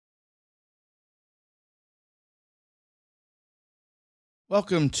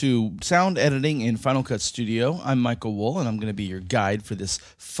Welcome to Sound Editing in Final Cut Studio. I'm Michael Wohl, and I'm going to be your guide for this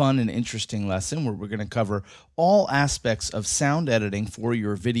fun and interesting lesson where we're going to cover all aspects of sound editing for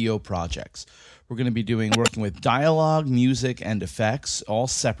your video projects. We're going to be working with dialogue, music, and effects all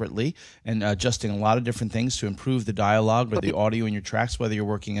separately and adjusting a lot of different things to improve the dialogue or the audio in your tracks, whether you're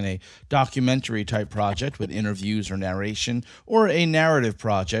working in a documentary type project with interviews or narration or a narrative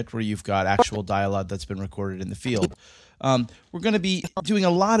project where you've got actual dialogue that's been recorded in the field. We're going to be doing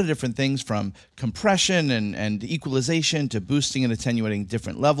a lot of different things from compression and equalization to boosting and attenuating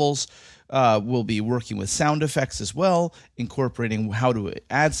different levels. We'll be working with sound effects as well, incorporating how to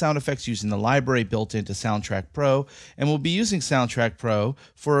add sound effects using the library built into Soundtrack Pro. And we'll be using Soundtrack Pro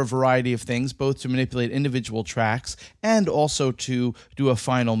for a variety of things, both to manipulate individual tracks and also to do a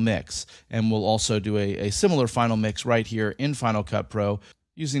final mix. And we'll also do a similar final mix right here in Final Cut Pro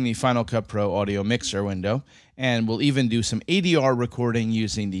using the Final Cut Pro audio mixer window. And we'll even do some ADR recording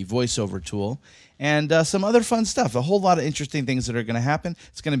using the voiceover tool and some other fun stuff. A whole lot of interesting things that are going to happen.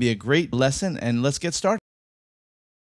 It's going to be a great lesson, and let's get started.